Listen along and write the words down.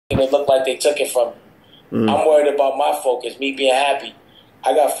it look like they took it from me. I'm worried about my focus, me being happy.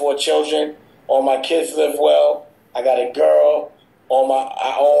 I got 4 children. All my kids live well. I got a girl. I own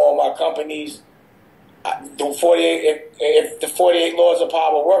all my companies. If the 48 laws of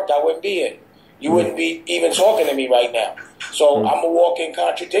power worked, I wouldn't be here. You wouldn't be even talking to me right now. So I'm a walking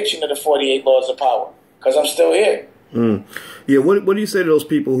contradiction of the 48 laws of power because I'm still here. Yeah, what do you say to those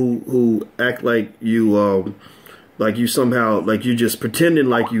people who act like you somehow, like you just pretending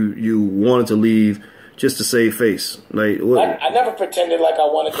like you wanted to leave just to save face? Like, I never pretended like I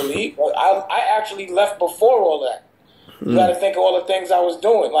wanted to leave. I actually left before all that. You got to think of all the things I was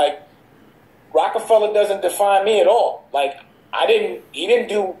doing. Like, Roc-a-fella doesn't define me at all. Like, he didn't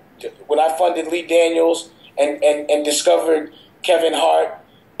do when I funded Lee Daniels and discovered Kevin Hart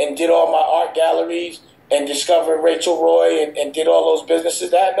and did all my art galleries and discovered Rachel Roy and did all those businesses.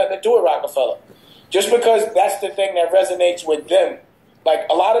 That had nothing to do with Roc-a-fella. Just because that's the thing that resonates with them. Like,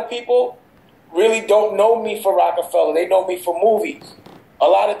 a lot of people really don't know me for Roc-a-fella. They know me for movies. A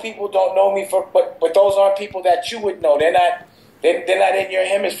lot of people don't know me but those aren't people that you would know. They're not in your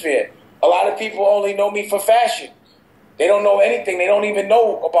hemisphere. A lot of people only know me for fashion. They don't know anything. They don't even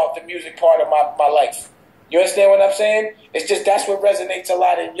know about the music part of my life. You understand what I'm saying? It's just that's what resonates a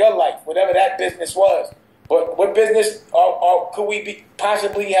lot in your life, whatever that business was. But what business could we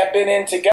possibly have been in together?